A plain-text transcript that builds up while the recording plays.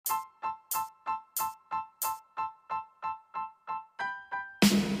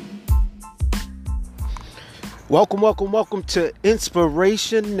Welcome to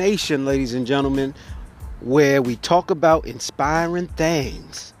Inspiration Nation, ladies and gentlemen, where we talk about inspiring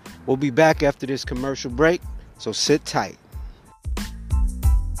things. We'll be back after this commercial break, so sit tight.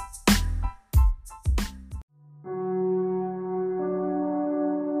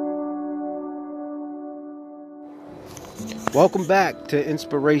 Welcome back to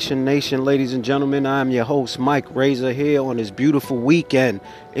Inspiration Nation, ladies and gentlemen. I'm your host, Mike Razor, here on this beautiful weekend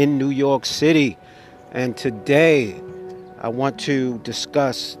in New York City. And today, I want to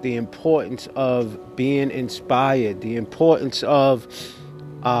discuss the importance of being inspired, the importance of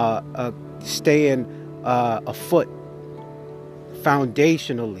staying afoot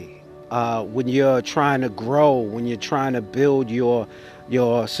foundationally when you're trying to grow, when you're trying to build your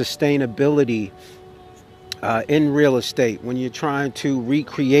sustainability in real estate, when you're trying to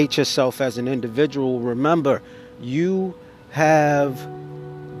recreate yourself as an individual. Remember, you have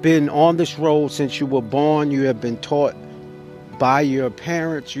been on this road since you were born. You have been taught by your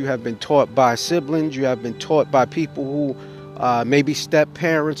parents. You have been taught by siblings. You have been taught by people who maybe step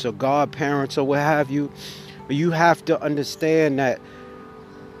parents or godparents or what have you. But you have to understand that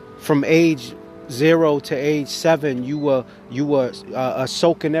from age 0 to age 7, you were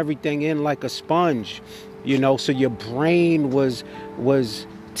soaking everything in like a sponge. So your brain was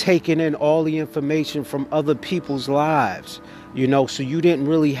taking in all the information from other people's lives. So you didn't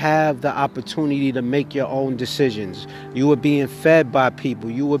really have the opportunity to make your own decisions. You were being fed by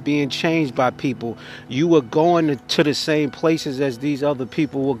people. You were being changed by people. You were going to the same places as these other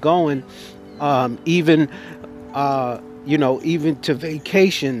people were going, even to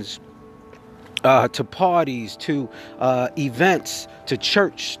vacations, to parties, to events, to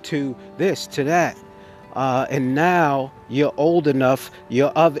church, to this, to that. And now you're old enough, you're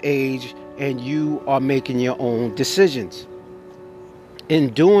of age, and you are making your own decisions.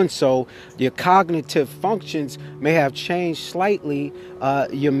 In doing so, your cognitive functions may have changed slightly.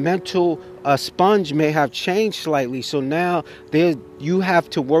 Your mental sponge may have changed slightly. So now you have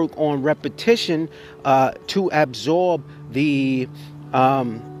to work on repetition to absorb the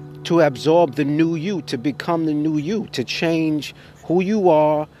new you, to become the new you, to change who you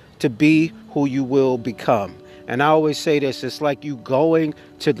are, to be who you will become. And I always say this, it's like you going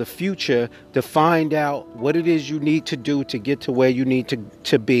to the future to find out what it is you need to do to get to where you need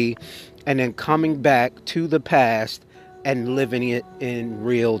to be, and then coming back to the past and living it in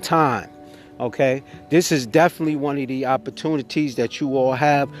real time. Okay? This is definitely one of the opportunities that you all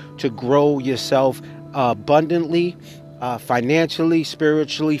have to grow yourself abundantly, financially,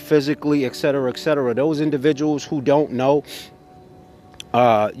 spiritually, physically, etc., etc. Those individuals who don't know,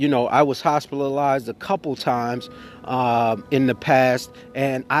 I was hospitalized a couple times in the past,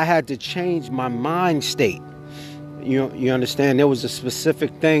 and I had to change my mind state. You understand? There was a specific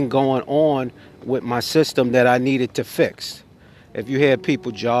thing going on with my system that I needed to fix. If you hear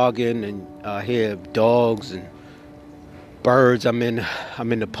people jogging and hear dogs and birds, I'm in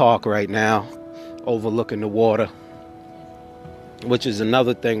the park right now, overlooking the water, which is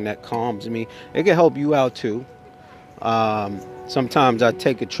another thing that calms me. It can help you out too. Sometimes I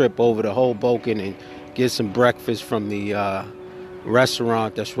take a trip over to Hoboken and get some breakfast from the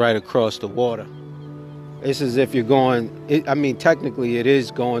restaurant that's right across the water. It's as if you're going, technically it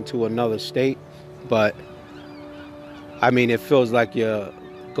is going to another state, but it feels like you're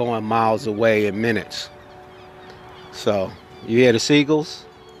going miles away in minutes. So, you hear the seagulls?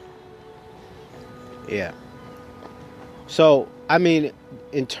 Yeah. So,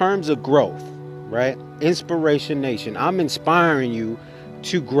 in terms of growth, right? Inspiration Nation. I'm inspiring you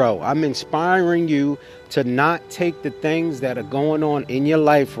to grow. I'm inspiring you to not take the things that are going on in your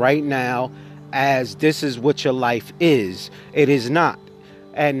life right now as this is what your life is. It is not.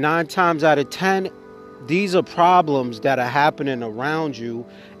 And 9 times out of 10, these are problems that are happening around you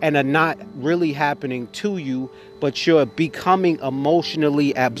and are not really happening to you, but you're becoming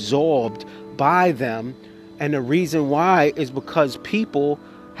emotionally absorbed by them. And the reason why is because people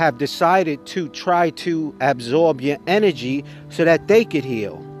have decided to try to absorb your energy so that they could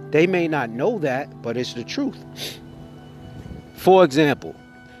heal. They may not know that, but it's the truth. For example,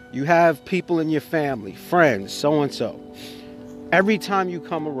 you have people in your family, friends, so-and-so. Every time you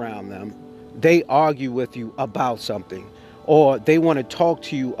come around them, they argue with you about something, or they want to talk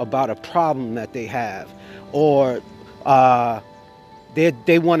to you about a problem that they have, or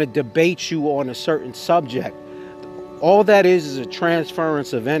they want to debate you on a certain subject. All that is a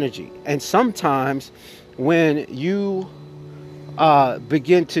transference of energy. And sometimes when you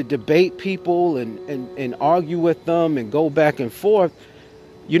begin to debate people and argue with them and go back and forth,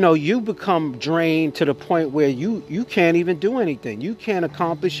 you become drained to the point where you can't even do anything. You can't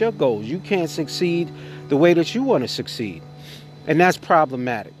accomplish your goals. You can't succeed the way that you want to succeed. And that's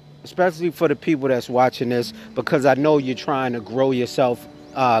problematic, especially for the people that's watching this, because I know you're trying to grow yourself,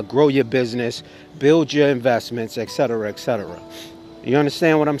 grow your business, build your investments, etc., etc. You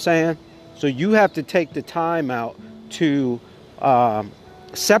understand what I'm saying? So you have to take the time out to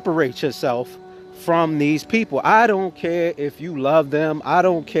separate yourself from these people. I don't care if you love them. I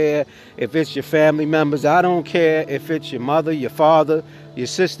don't care if it's your family members. I don't care if it's your mother, your father, your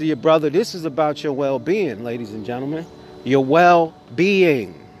sister, your brother. This is about your well-being, ladies and gentlemen. Your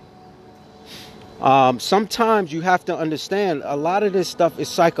well-being. Sometimes you have to understand a lot of this stuff is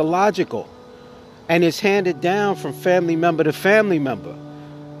psychological, and it's handed down from family member to family member.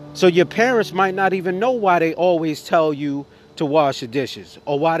 So your parents might not even know why they always tell you to wash the dishes,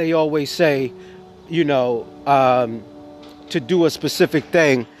 or why they always say, to do a specific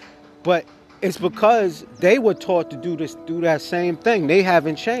thing. But it's because they were taught to do that same thing. They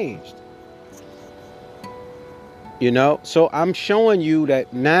haven't changed. So I'm showing you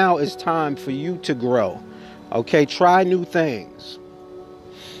that now is time for you to grow. Okay, try new things.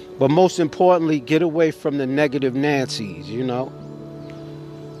 But most importantly, get away from the negative Nancy's,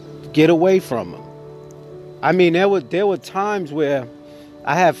 Get away from them. I mean, there were times where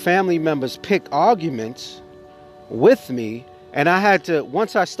I had family members pick arguments with me, and I had to,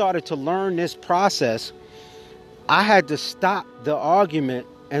 once I started to learn this process, I had to stop the argument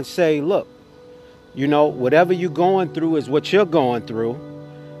and say, look, whatever you're going through is what you're going through,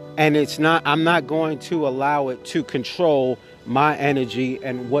 and I'm not going to allow it to control my energy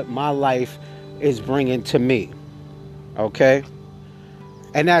and what my life is bringing to me. Okay?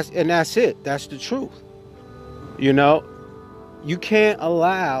 And that's it. That's the truth. You can't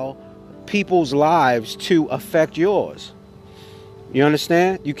allow people's lives to affect yours. You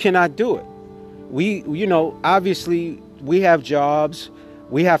understand? You cannot do it. Obviously we have jobs.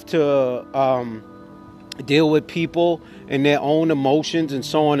 We have to deal with people and their own emotions and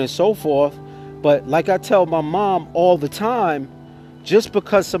so on and so forth. But like I tell my mom all the time, just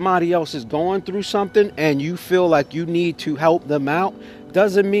because somebody else is going through something and you feel like you need to help them out,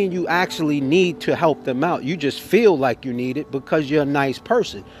 doesn't mean you actually need to help them out. You just feel like you need it because you're a nice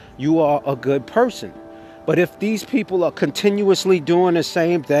person. You are a good person. But if these people are continuously doing the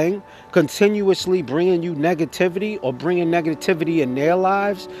same thing, continuously bringing you negativity or bringing negativity in their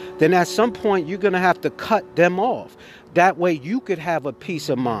lives, then at some point you're going to have to cut them off. That way you could have a peace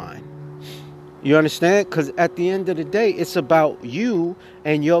of mind. You understand? Because at the end of the day, it's about you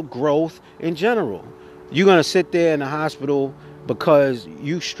and your growth in general. You're going to sit there in the hospital because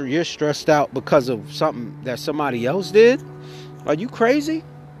you're stressed out because of something that somebody else did? Are you crazy?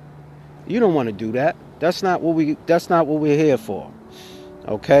 You don't want to do that. That's not what we're here for.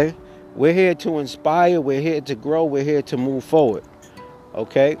 Okay? We're here to inspire, we're here to grow, we're here to move forward.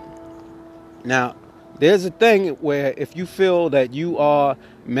 Okay? Now, there's a thing where if you feel that you are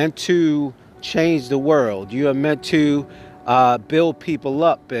meant to change the world, you are meant to build people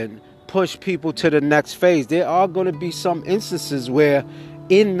up and push people to the next phase, there are going to be some instances where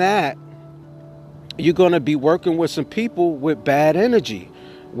in that you're going to be working with some people with bad energy,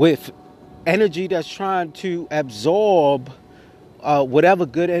 with energy that's trying to absorb whatever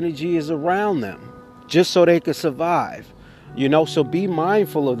good energy is around them just so they can survive. So be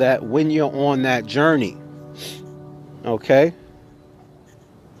mindful of that when you're on that journey. Okay?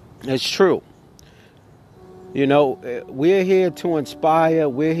 It's true. We're here to inspire.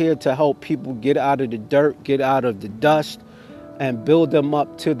 We're here to help people get out of the dirt, get out of the dust, and build them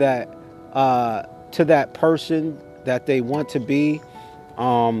up to that person that they want to be.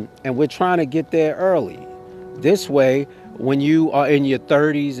 And we're trying to get there early. This way, when you are in your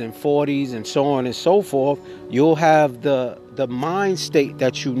 30s and 40s and so on and so forth, you'll have the mind state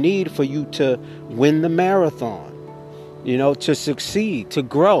that you need for you to win the marathon, to succeed, to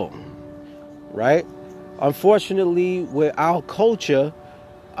grow, right? Unfortunately, with our culture,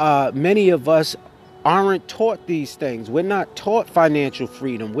 many of us aren't taught these things. We're not taught financial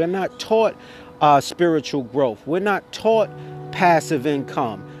freedom. We're not taught spiritual growth. We're not taught passive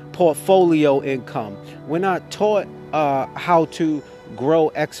income, portfolio income. We're not taught how to grow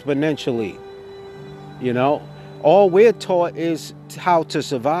exponentially. All we're taught is how to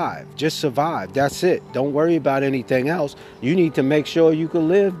survive. Just survive. That's it. Don't worry about anything else. You need to make sure you can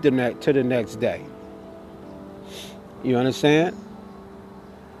live to the next day. You understand?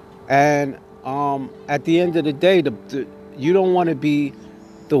 And at the end of the day, you don't want to be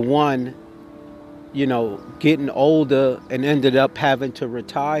the one, getting older and ended up having to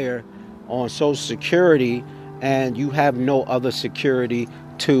retire on Social Security and you have no other security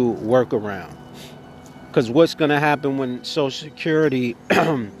to work around. Because what's going to happen when Social Security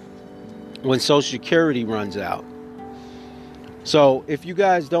when Social Security runs out. So if you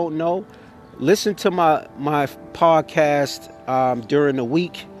guys don't know, listen to my podcast during the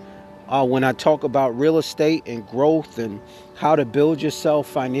week when I talk about real estate and growth and how to build yourself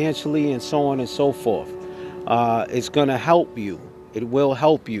financially and so on and so forth. It's going to help you. It will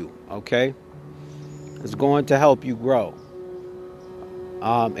help you, okay? It's going to help you grow.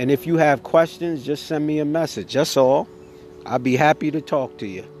 And if you have questions, just send me a message. That's all. I'll be happy to talk to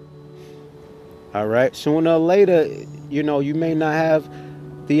you. All right. Sooner or later, you may not have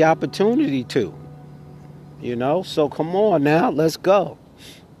the opportunity to, so come on now, let's go.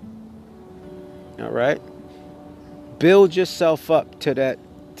 All right. Build yourself up to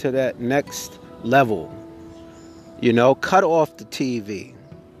that next level. Cut off the TV,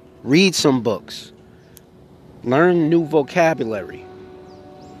 read some books, learn new vocabulary,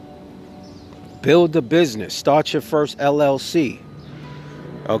 build a business, start your first LLC.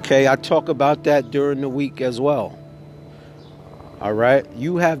 Okay, I talk about that during the week as well. All right,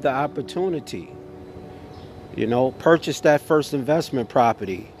 you have the opportunity. Purchase that first investment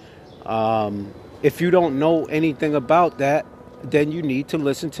property. If you don't know anything about that, then you need to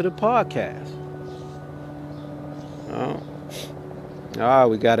listen to the podcast.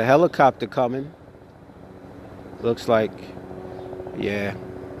 We got a helicopter coming. Looks like,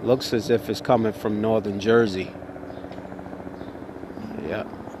 looks as if it's coming from northern Jersey. Yeah.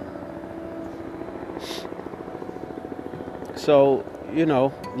 So,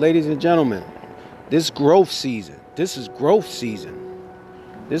 ladies and gentlemen, this is growth season. This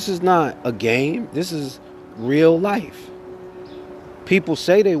is not a game. This is real life. People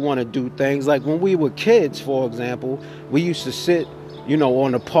say they want to do things like when we were kids, for example, we used to sit,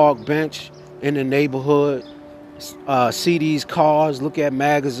 on the park bench in the neighborhood, see these cars, look at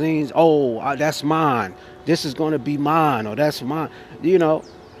magazines. Oh, that's mine. This is going to be mine, or that's mine.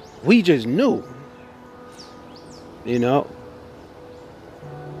 We just knew.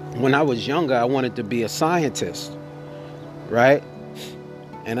 When I was younger, I wanted to be a scientist, right?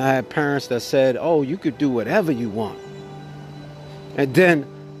 And I had parents that said, oh, you could do whatever you want. And then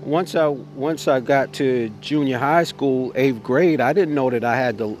once I got to junior high school, 8th grade, I didn't know that I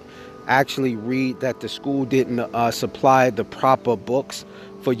had to actually read, that the school didn't supply the proper books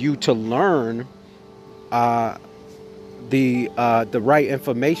for you to learn the right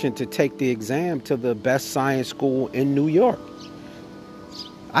information to take the exam to the best science school in New York.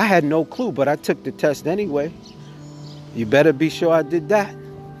 I had no clue, but I took the test anyway. You better be sure I did that.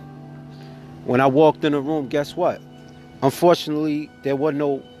 When I walked in the room, guess what? Unfortunately, there were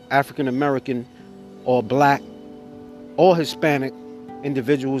no African American or black or Hispanic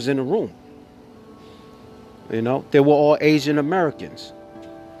individuals in the room. They were all Asian Americans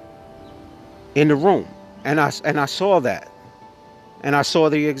in the room. And I saw that. And I saw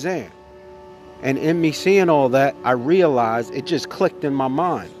the exam. And in me seeing all that, I realized it just clicked in my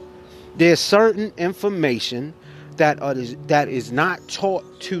mind. There's certain information that is not taught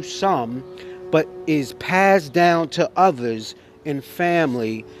to some, but is passed down to others in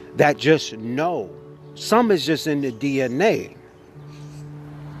family that just know. Some is just in the DNA.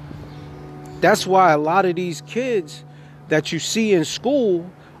 That's why a lot of these kids that you see in school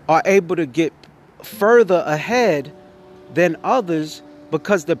are able to get further ahead than others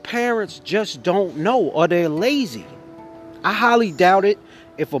because the parents just don't know, or they're lazy. I highly doubt it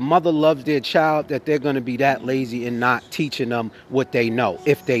if a mother loves their child that they're going to be that lazy and not teaching them what they know,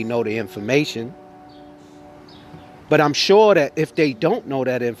 if they know the information. But I'm sure that if they don't know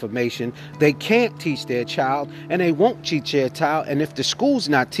that information, they can't teach their child, and they won't teach their child. And if the school's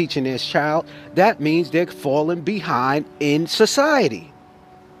not teaching their child, that means they're falling behind in society.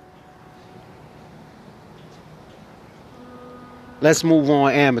 Let's move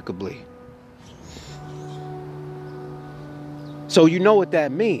on amicably. So you know what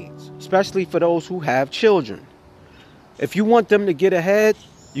that means, especially for those who have children. If you want them to get ahead,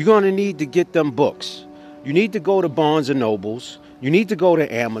 you're going to need to get them books. You need to go to Barnes and Nobles. You need to go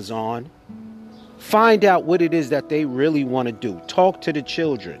to Amazon. Find out what it is that they really want to do. Talk to the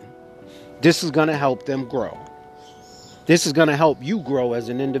children. This is going to help them grow. This is going to help you grow as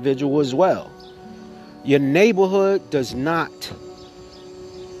an individual as well. Your neighborhood does not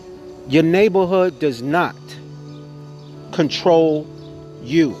control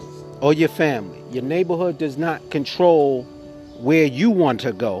you or your family. Your neighborhood does not control where you want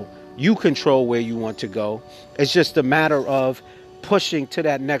to go. You control where you want to go. It's just a matter of pushing to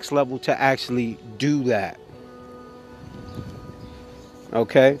that next level to actually do that.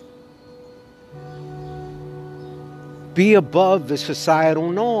 Okay? Be above the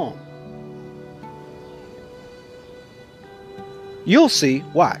societal norm. You'll see.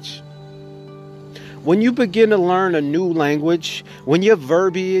 Watch. When you begin to learn a new language, when your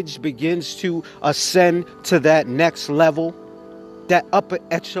verbiage begins to ascend to that next level, that upper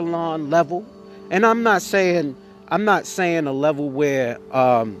echelon level, and I'm not saying a level where,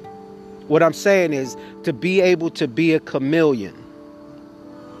 what I'm saying is to be able to be a chameleon,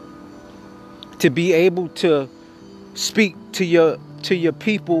 to be able to speak to your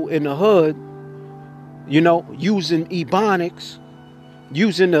people in the hood, using ebonics,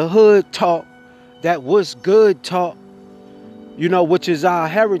 using the hood talk, that was good talk, which is our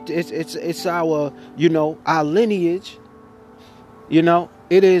heritage. It's our, our lineage.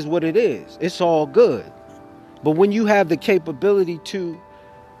 It is what it is. It's all good. But when you have the capability to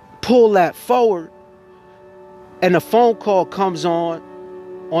pull that forward, and a phone call comes on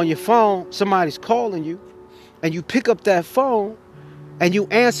your phone, somebody's calling you, and you pick up that phone and you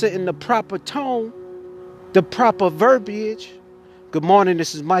answer in the proper tone, the proper verbiage. Good morning,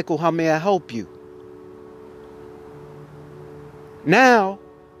 this is Michael. How may I help you? Now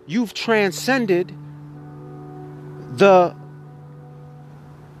you've transcended the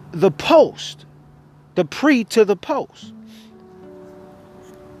post, the pre to the post.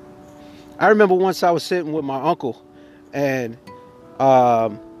 I remember once I was sitting with my uncle, and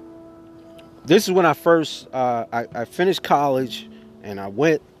this is when I first I finished college, and I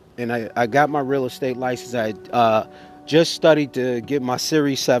went and I got my real estate license. I just studied to get my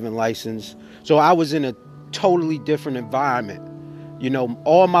Series 7 license, so I was in a totally different environment.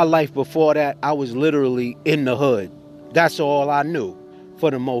 All my life before that, I was literally in the hood. That's all I knew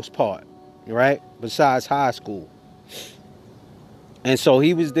for the most part, right? Besides high school. And so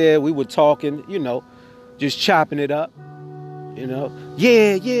he was there, we were talking, just chopping it up,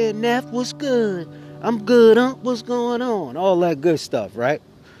 Yeah, Neff, what's good? I'm good, what's going on? All that good stuff, right?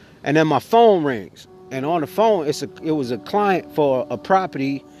 And then my phone rings. And on the phone, it was a client for a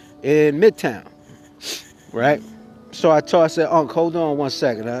property in Midtown, right? So I said, Unc, hold on one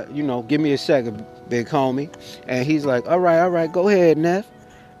second. Give me a second, big homie. And he's like, all right, go ahead, Neff.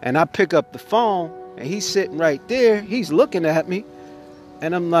 And I pick up the phone, and he's sitting right there. He's looking at me.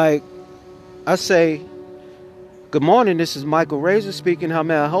 And I'm like, I say, good morning, this is Michael Razor speaking. How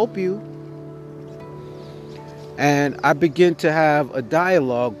may I help you? And I begin to have a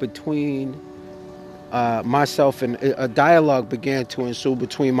dialogue between myself, and a dialogue began to ensue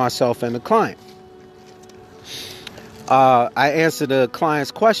between myself and the client. I answer the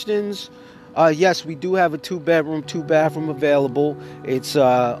client's questions. Yes, we do have a 2-bedroom, 2-bathroom available. It's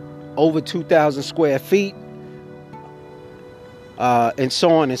over 2,000 square feet, and so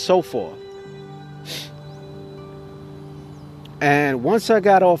on and so forth. And once I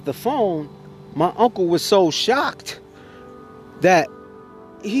got off the phone, my uncle was so shocked that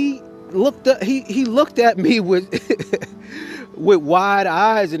he looked at me with with wide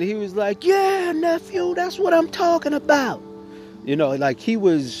eyes, and he was like, yeah, nephew, that's what I'm talking about. Like he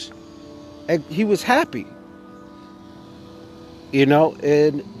was happy.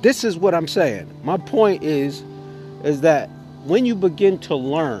 And this is what I'm saying. My point is that when you begin to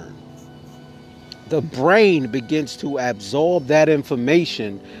learn, the brain begins to absorb that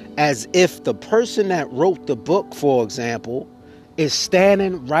information as if the person that wrote the book, for example, is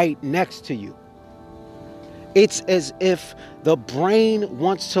standing right next to you. It's as if the brain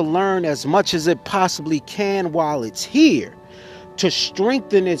wants to learn as much as it possibly can while it's here to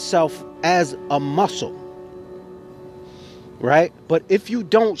strengthen itself as a muscle, right? But if you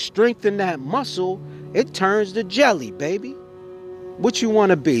don't strengthen that muscle, it turns to jelly, baby. What you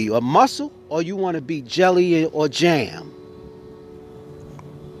want to be, a muscle, or you want to be jelly or jam?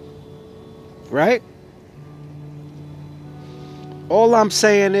 Right? All I'm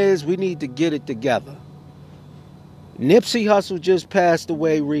saying is we need to get it together. Nipsey Hussle just passed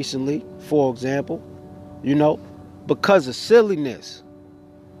away recently, for example, because of silliness,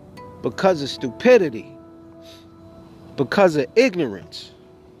 because of stupidity, because of ignorance.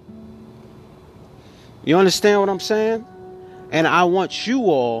 You understand what I'm saying? And I want you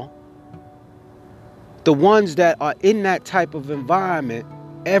all, the ones that are in that type of environment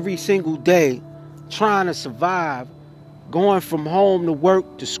every single day, trying to survive, going from home to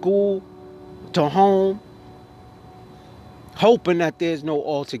work, to school, to home, hoping that there's no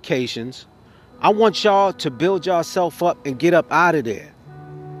altercations. I want y'all to build yourself up and get up out of there.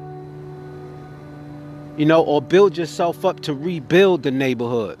 Or build yourself up to rebuild the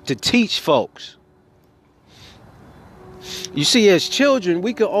neighborhood, to teach folks. You see, as children,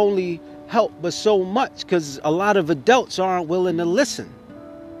 we can only help but so much because a lot of adults aren't willing to listen.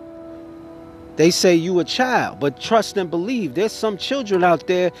 They say you a child, but trust and believe there's some children out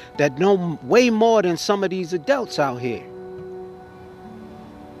there that know way more than some of these adults out here.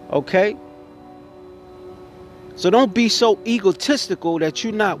 Okay? So don't be so egotistical that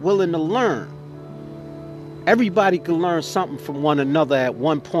you're not willing to learn. Everybody can learn something from one another at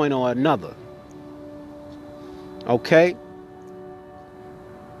one point or another. Okay?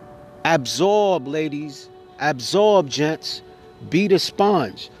 Absorb, ladies. Absorb, gents. Be the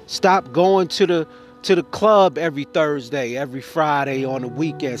sponge. Stop going to the club every Thursday, every Friday on the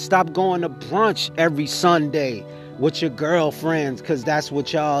weekend. Stop going to brunch every Sunday with your girlfriends, because that's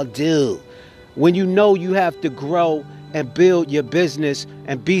what y'all do. When you know you have to grow and build your business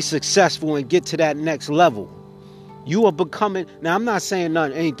and be successful and get to that next level, you are becoming. Now, I'm not saying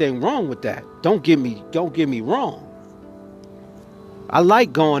anything wrong with that. Don't get me wrong. I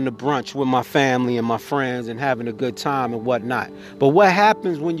like going to brunch with my family and my friends and having a good time and whatnot. But what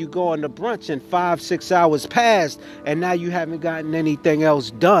happens when you go on the brunch and 5-6 hours pass and now you haven't gotten anything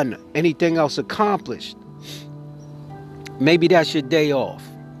else done, anything else accomplished? Maybe that's your day off.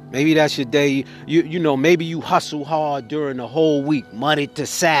 Maybe that's your day. You know, maybe you hustle hard during the whole week, Monday to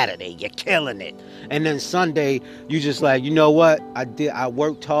Saturday. You're killing it. And then Sunday, you just like, you know what? I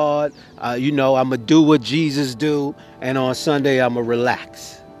worked hard. I'm going to do what Jesus do. And on Sunday, I'm going to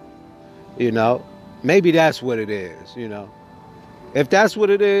relax. Maybe that's what it is, If that's what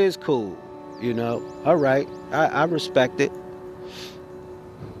it is, cool. All right. I respect it.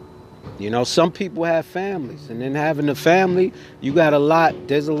 Some people have families, and then having a family, you got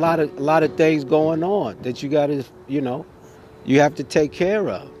there's a lot of things going on that you got to, you have to take care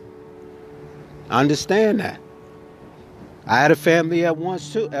of. I understand that. I had a family at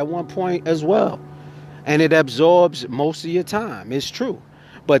one point as well, and it absorbs most of your time. It's true.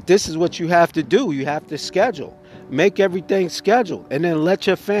 But this is what you have to do. You have to schedule. Make everything scheduled, and then let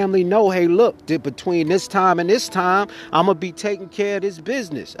your family know, hey, look, between this time and this time, I'm going to be taking care of this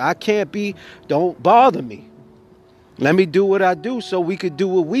business. Don't bother me. Let me do what I do so we could do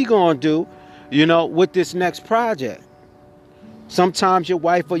what we going to do, with this next project. Sometimes your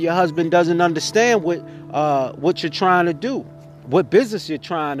wife or your husband doesn't understand what you're trying to do, what business you're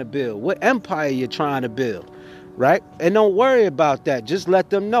trying to build, what empire you're trying to build. Right? And don't worry about that. Just let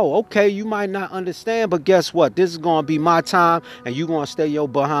them know, okay, you might not understand, but guess what? This is going to be my time, and you're going to stay your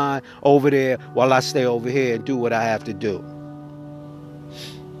behind over there while I stay over here and do what I have to do.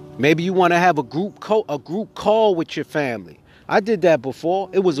 Maybe you want to have a group call with your family. I did that before.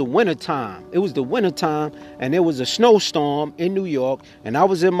 It was the winter time, and there was a snowstorm in New York, and I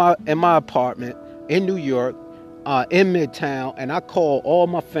was in my apartment in New York, in Midtown, and I called all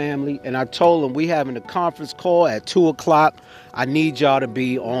my family and I told them we having a conference call at 2:00. I need y'all to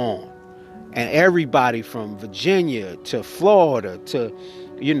be on. And everybody from Virginia to Florida to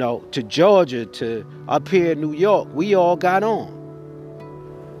Georgia to up here in New York, we all got on.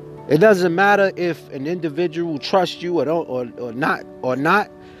 It doesn't matter if an individual trusts you or not.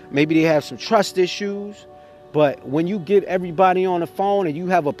 Maybe they have some trust issues. But when you get everybody on the phone and you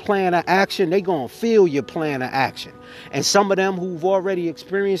have a plan of action, they're going to feel your plan of action. And some of them who've already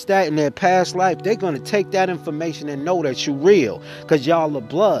experienced that in their past life, they're going to take that information and know that you're real because y'all are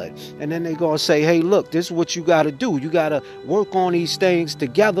blood. And then they're going to say, hey, look, this is what you got to do. You got to work on these things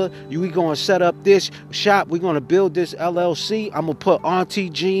together. We're going to set up this shop. We're going to build this LLC. I'm going to put Auntie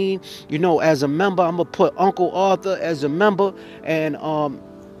Jean, as a member. I'm going to put Uncle Arthur as a member. And,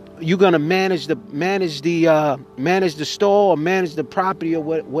 you're gonna manage the store or manage the property or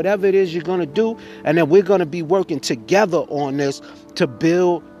whatever it is you're gonna do, and then we're gonna be working together on this to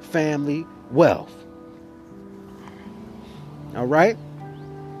build family wealth. All right.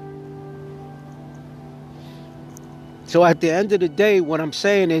 So at the end of the day, what I'm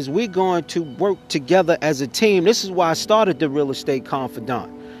saying is we're going to work together as a team. This is why I started the Real Estate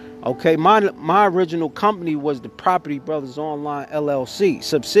Confidant. Okay, my original company was the Property Brothers Online LLC.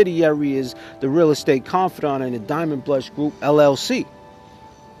 Subsidiary is the Real Estate Confidant and the Diamond Blush Group LLC.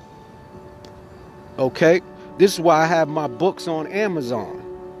 Okay, this is why I have my books on Amazon.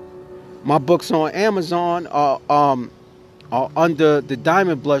 My books on Amazon are under the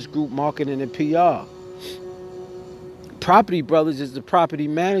Diamond Blush Group Marketing and PR. Property Brothers is the property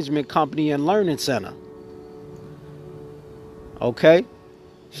management company and learning center. Okay.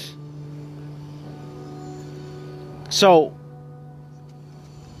 So,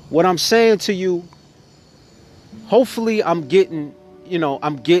 what I'm saying to you, hopefully I'm getting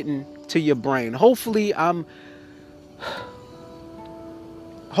to your brain. Hopefully I'm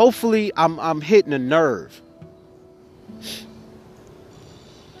hitting a nerve.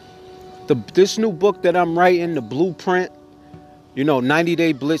 This new book that I'm writing, the BluePRINT,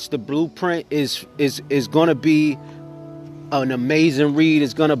 90-Day Blitz, the BluePRINT is going to be an amazing read.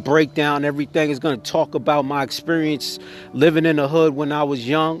 It's going to break down everything. It's going to talk about my experience living in the hood when I was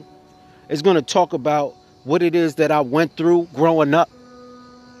young. It's going to talk about what it is that I went through growing up.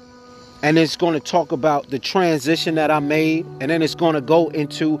 And it's going to talk about the transition that I made. And then it's going to go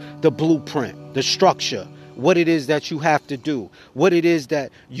into the blueprint, the structure, what it is that you have to do, what it is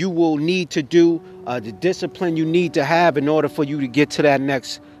that you will need to do, the discipline you need to have in order for you to get to that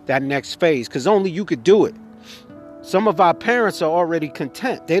next phase. Because only you could do it. Some of our parents are already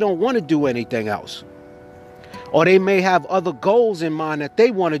content. They don't want to do anything else. Or they may have other goals in mind that they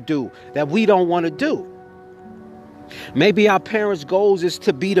want to do that we don't want to do. Maybe our parents' goals is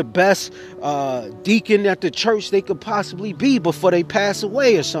to be the best deacon at the church they could possibly be before they pass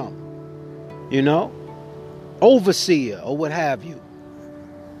away or something. You know? Overseer or what have you.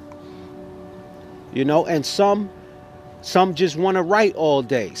 You know, and some just want to write all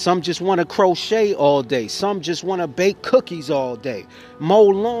day. Some just want to crochet all day. Some just want to bake cookies all day. Mow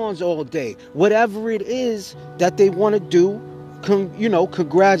lawns all day. Whatever it is that they want to do,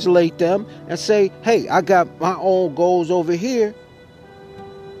 congratulate them and say, hey, I got my own goals over here.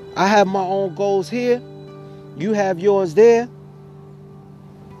 I have my own goals here. You have yours there.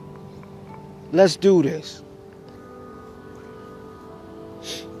 Let's do this.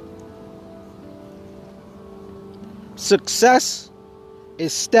 Success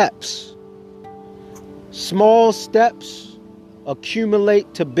is steps. Small steps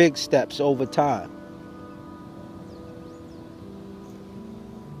accumulate to big steps over time.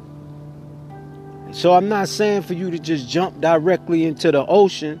 So I'm not saying for you to just jump directly into the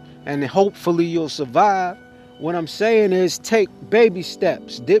ocean and hopefully you'll survive. What I'm saying is take baby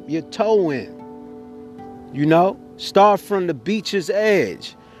steps, dip your toe in. You know, start from the beach's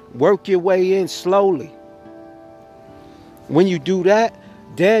edge, work your way in slowly. When you do that,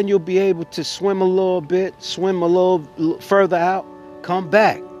 then you'll be able to swim a little bit, swim a little further out, come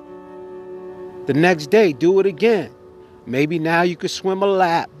back. The next day, do it again. Maybe now you could swim a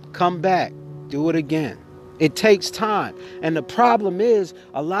lap, come back, do it again. It takes time. And the problem is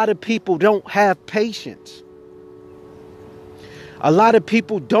a lot of people don't have patience. A lot of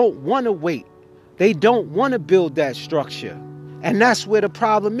people don't want to wait. They don't want to build that structure. And that's where the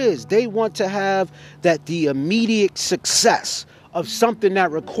problem is. They want to have the immediate success of something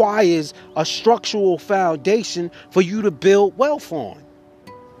that requires a structural foundation for you to build wealth on.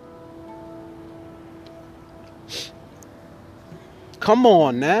 Come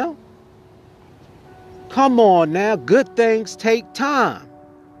on now. Come on now. Good things take time.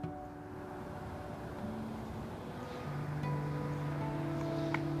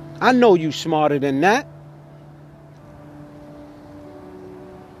 I know you smarter than that.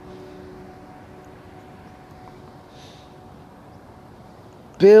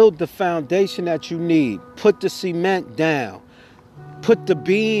 Build the foundation that you need. Put the cement down. Put the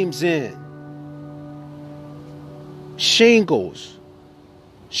beams in. Shingles.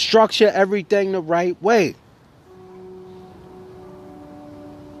 Structure everything the right way.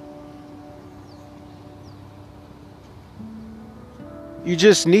 You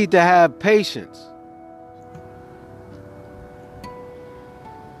just need to have patience.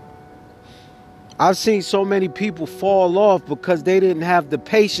 I've seen so many people fall off because they didn't have the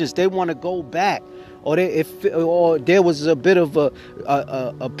patience. They want to go back, or there was a bit of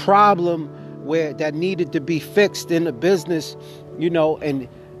a problem where that needed to be fixed in the business, and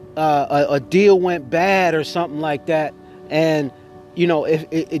a deal went bad or something like that, and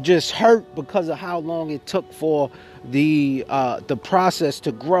it just hurt because of how long it took for the process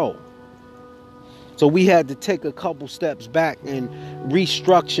to grow. So we had to take a couple steps back and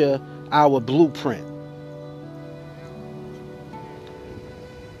restructure our blueprint.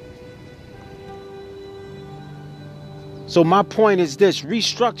 So my point is this: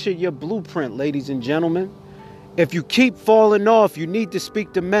 restructure your blueprint, ladies and gentlemen. If you keep falling off, you need to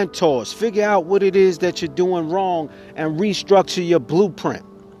speak to mentors. Figure out what it is that you're doing wrong and restructure your blueprint.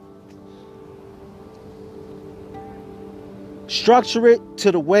 Structure it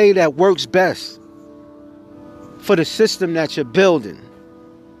to the way that works best for the system that you're building.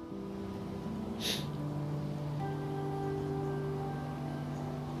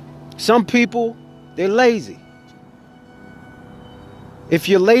 Some people, they're lazy. If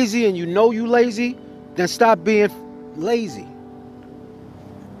you're lazy and you know you're lazy, then stop being lazy.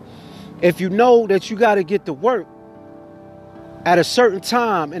 If you know that you got to get to work at a certain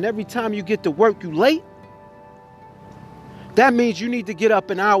time, and every time you get to work you late, that means you need to get up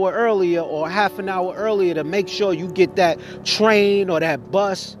an hour earlier or half an hour earlier to make sure you get that train or that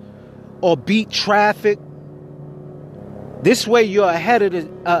bus or beat traffic. This way you're ahead of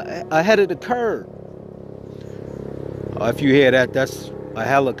the curve. If you hear that, that's a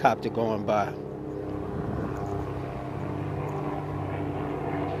helicopter going by.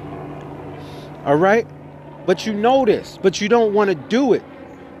 All right? But you know this, but you don't want to do it.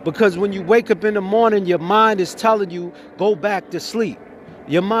 Because when you wake up in the morning, your mind is telling you, go back to sleep.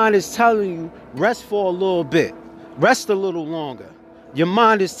 Your mind is telling you, rest for a little bit. Rest a little longer. Your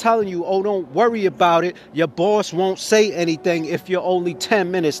mind is telling you, oh, don't worry about it. Your boss won't say anything if you're only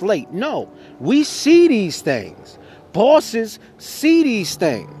 10 minutes late. No, we see these things. Bosses see these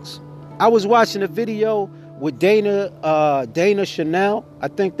things. I was watching a video with Dana Chanel. I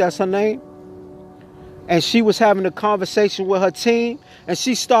think that's her name. And she was having a conversation with her team, and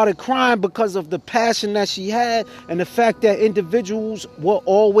she started crying because of the passion that she had and the fact that individuals were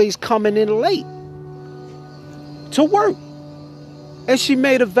always coming in late to work. And she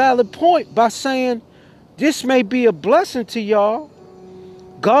made a valid point by saying, this may be a blessing to y'all.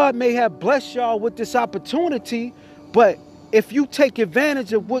 God may have blessed y'all with this opportunity, but if you take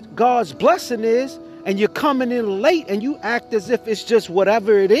advantage of what God's blessing is, and you're coming in late and you act as if it's just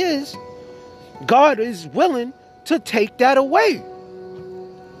whatever it is, God is willing to take that away.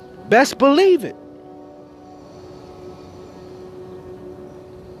 Best believe it.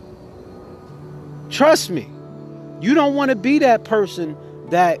 Trust me. You don't want to be that person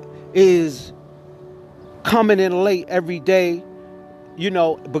that is coming in late every day,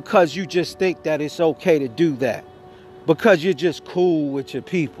 because you just think that it's okay to do that. Because you're just cool with your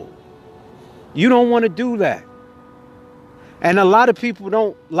people. You don't want to do that. And a lot of people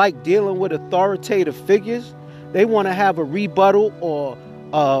don't like dealing with authoritative figures. They want to have a rebuttal or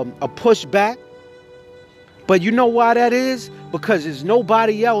a pushback. But you know why that is? Because there's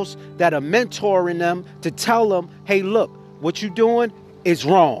nobody else that are mentoring them to tell them, hey, look, what you're doing is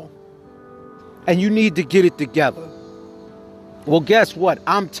wrong. And you need to get it together. Well, guess what?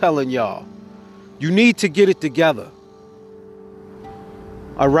 I'm telling y'all, you need to get it together.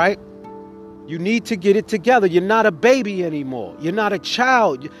 All right? You need to get it together. You're not a baby anymore. You're not a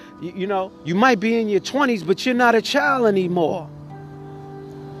child. You might be in your 20s, but you're not a child anymore.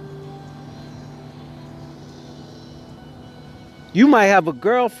 You might have a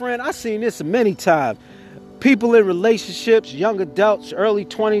girlfriend. I've seen this many times. People in relationships, young adults, early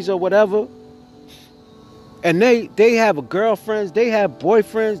 20s or whatever. And they have a girlfriends, they have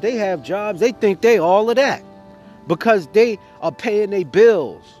boyfriends, they have jobs. They think they all of that because they are paying their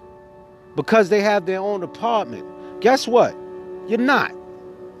bills. Because they have their own apartment. Guess what? You're not.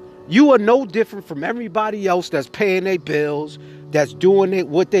 You are no different from everybody else that's paying their bills, that's doing it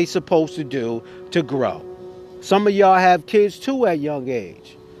what they supposed to do to grow. Some of y'all have kids too at young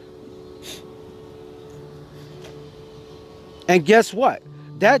age. And guess what?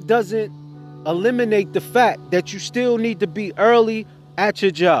 That doesn't eliminate the fact that you still need to be early at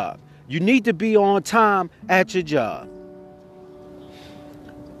your job. You need to be on time at your job.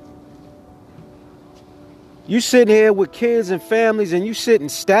 You sitting here with kids and families and you sitting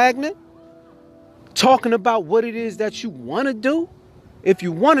stagnant, talking about what it is that you want to do. If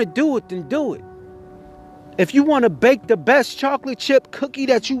you want to do it, then do it. If you want to bake the best chocolate chip cookie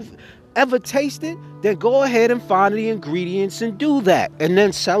that you've ever tasted, then go ahead and find the ingredients and do that. And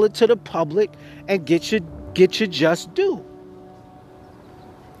then sell it to the public and get your just due.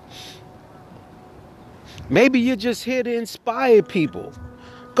 Maybe you're just here to inspire people.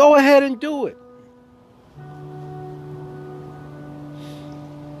 Go ahead and do it.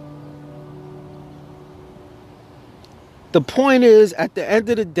 The point is, at the end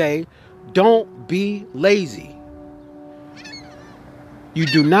of the day, don't be lazy. You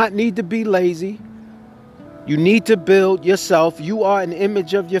do not need to be lazy. You need to build yourself. You are an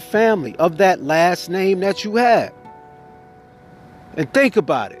image of your family, of that last name that you have. And think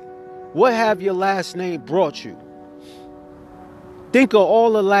about it. What have your last name brought you? Think of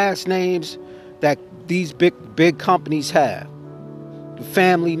all the last names that these big companies have. The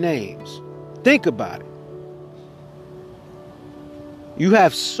family names. Think about it. You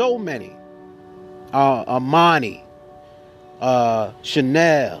have so many. Armani,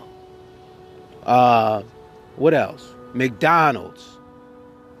 Chanel, what else? McDonald's.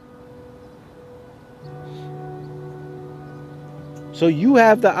 So you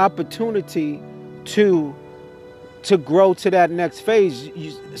have the opportunity to grow to that next phase.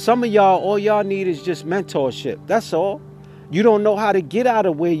 Some of y'all, all y'all need is just mentorship. That's all. You don't know how to get out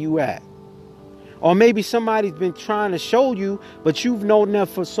of where you at. Or maybe somebody's been trying to show you, but you've known them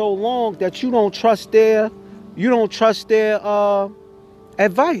for so long that you don't trust their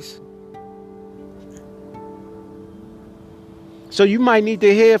advice. So you might need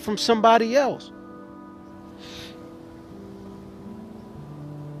to hear from somebody else.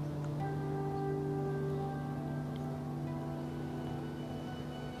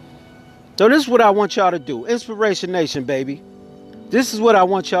 So this is what I want y'all to do. Inspiration Nation, baby. This is what I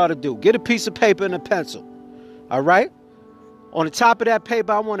want y'all to do. Get a piece of paper and a pencil. All right? On the top of that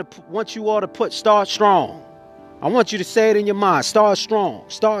paper, I want you all to put start strong. I want you to say it in your mind. Start strong.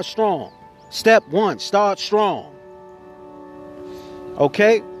 Start strong. Step 1, start strong.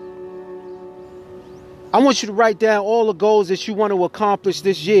 Okay? I want you to write down all the goals that you want to accomplish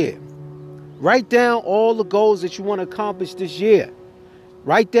this year. Write down all the goals that you want to accomplish this year.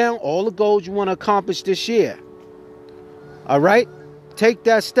 Write down all the goals you want to accomplish this year. All right? Take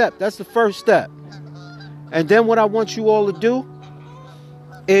that step. That's the first step. And then what I want you all to do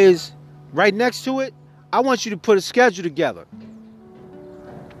is, right next to it, I want you to put a schedule together.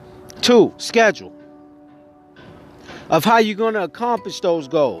 2, schedule of how you're going to accomplish those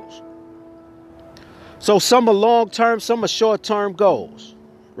goals. So some are long-term, some are short-term goals,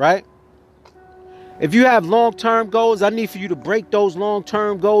 right? If you have long-term goals, I need for you to break those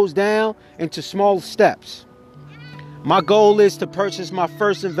long-term goals down into small steps. My goal is to purchase my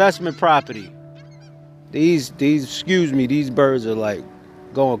first investment property. These birds are like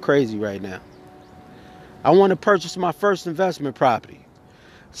going crazy right now. I want to purchase my first investment property.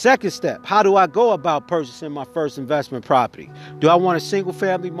 Second step, how do I go about purchasing my first investment property? Do I want a single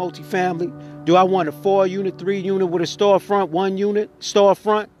family, multifamily? Do I want a 4-unit, 3-unit with a storefront, 1-unit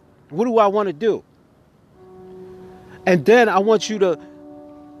storefront? What do I want to do? And then I want you to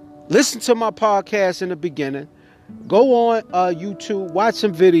listen to my podcast in the beginning. Go on YouTube, watch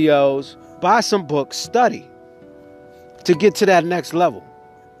some videos, buy some books, study to get to that next level.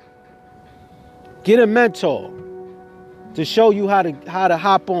 Get a mentor to show you how to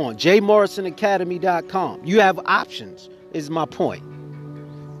hop on. jmorrisonacademy.com. You have options, is my point.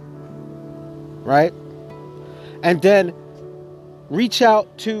 Right? And then reach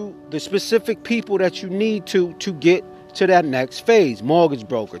out to the specific people that you need to get to that next phase. Mortgage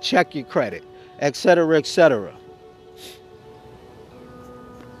broker, check your credit, etc., etc.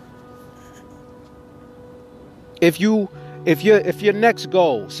 If your next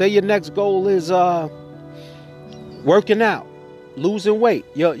goal, say your next goal is working out, losing weight.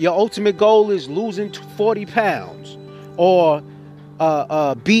 Your ultimate goal is losing 40 pounds or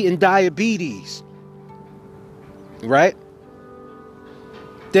beating diabetes, right?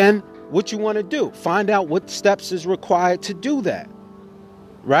 Then what you want to do, find out what steps is required to do that,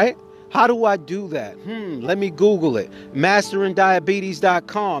 right? How do I do that? Let me Google it.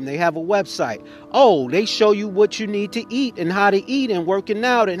 Masteringdiabetes.com. They have a website. Oh, they show you what you need to eat and how to eat and working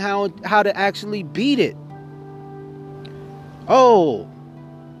out and how to actually beat it. Oh,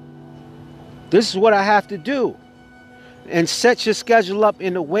 this is what I have to do. And set your schedule up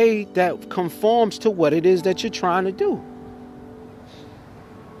in a way that conforms to what it is that you're trying to do.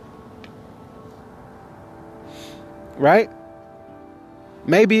 Right?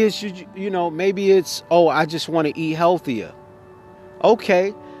 Maybe it's, oh, I just want to eat healthier.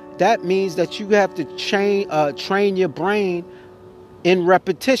 Okay, that means that you have to train your brain in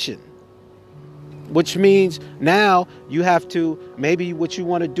repetition. Which means now you have to, maybe what you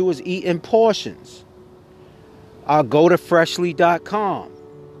want to do is eat in portions. Go to freshly.com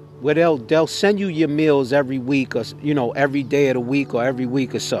where they'll send you your meals every week or, every day of the week or every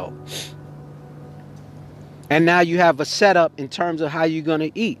week or so. And now you have a setup in terms of how you're going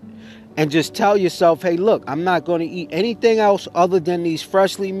to eat. And just tell yourself, hey, look, I'm not going to eat anything else other than these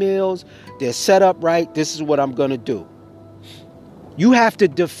Freshly meals. They're set up right. This is what I'm going to do. You have to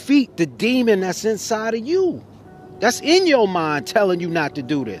defeat the demon that's inside of you. That's in your mind telling you not to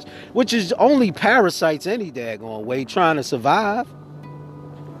do this, which is only parasites any daggone way trying to survive.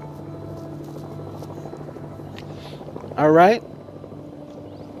 All right?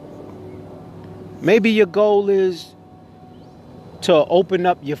 Maybe your goal is to open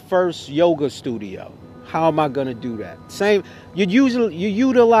up your first yoga studio. How am I going to do that? You're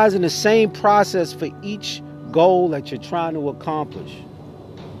utilizing the same process for each goal that you're trying to accomplish.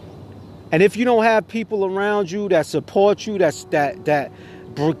 And if you don't have people around you that support you, that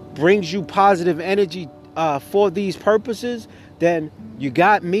brings you positive energy for these purposes, then you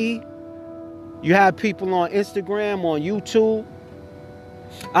got me. You have people on Instagram, on YouTube.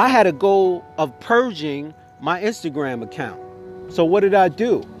 I had a goal of purging my Instagram account. So what did I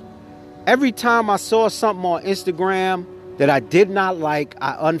do? Every time I saw something on Instagram that I did not like,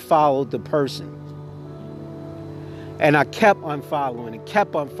 I unfollowed the person. And I kept unfollowing and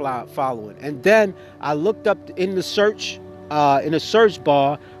kept unfollowing. And then I looked up in the search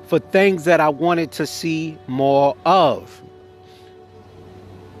bar for things that I wanted to see more of.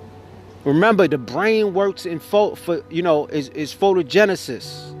 Remember, the brain works is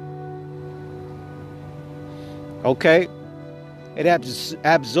photogenesis. Okay? It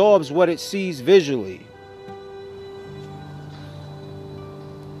absorbs what it sees visually.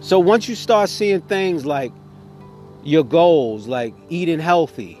 So once you start seeing things like your goals, like eating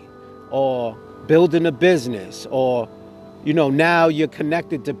healthy or building a business, or now you're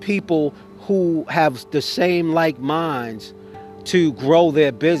connected to people who have the same like minds to grow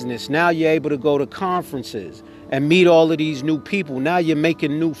their business. Now you're able to go to conferences and meet all of these new people. Now you're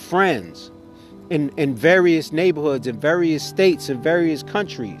making new friends in various neighborhoods, in various states, in various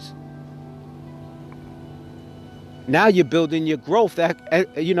countries. Now you're building your growth,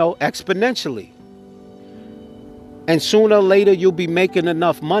 exponentially. And sooner or later, you'll be making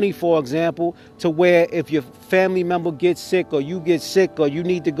enough money, for example, to where if your family member gets sick, or you get sick, or you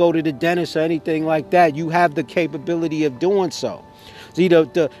need to go to the dentist or anything like that, you have the capability of doing so. See,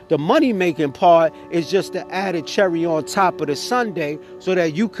 the money-making part is just the added cherry on top of the sundae, so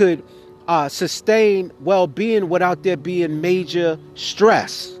that you could sustain well-being without there being major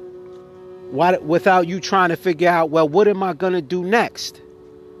stress. Without you trying to figure out, well, what am I going to do next?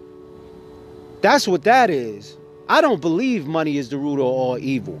 That's what that is. I don't believe money is the root of all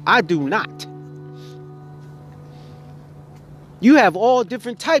evil. I do not. You have all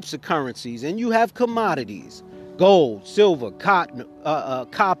different types of currencies, and you have commodities: gold, silver, cotton,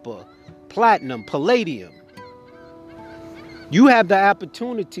 copper, platinum, palladium. You have the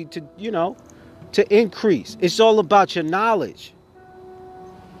opportunity to increase. It's all about your knowledge.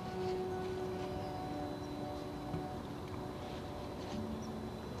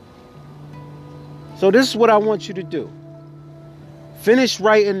 So this is what I want you to do. Finish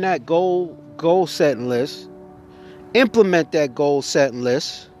writing that goal setting list. Implement that goal setting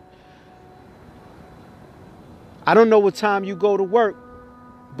list. I don't know what time you go to work,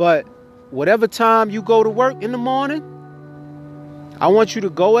 but whatever time you go to work in the morning, I want you to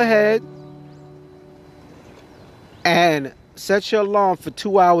go ahead and set your alarm for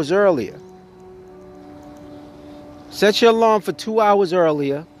 2 hours earlier. Set your alarm for 2 hours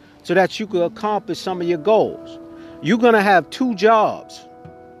earlier, so that you can accomplish some of your goals. You're going to have 2 jobs.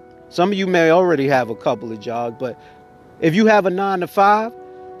 Some of you may already have a couple of jobs, but if you have a 9 to 5,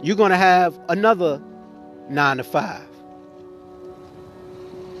 you're going to have another 9 to 5.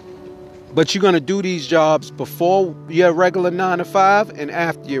 But you're going to do these jobs before your regular 9 to 5 and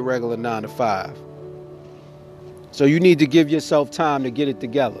after your regular 9 to 5. So you need to give yourself time to get it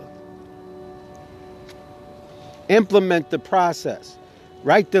together. Implement the process.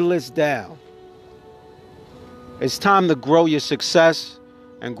 Write the list down. It's time to grow your success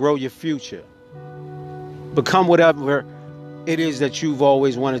and grow your future. Become whatever it is that you've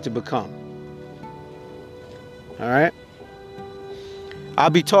always wanted to become. All right?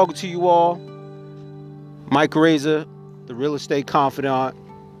 I'll be talking to you all. Mike Razor, the real estate confidant.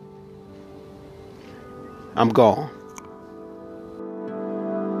 I'm gone.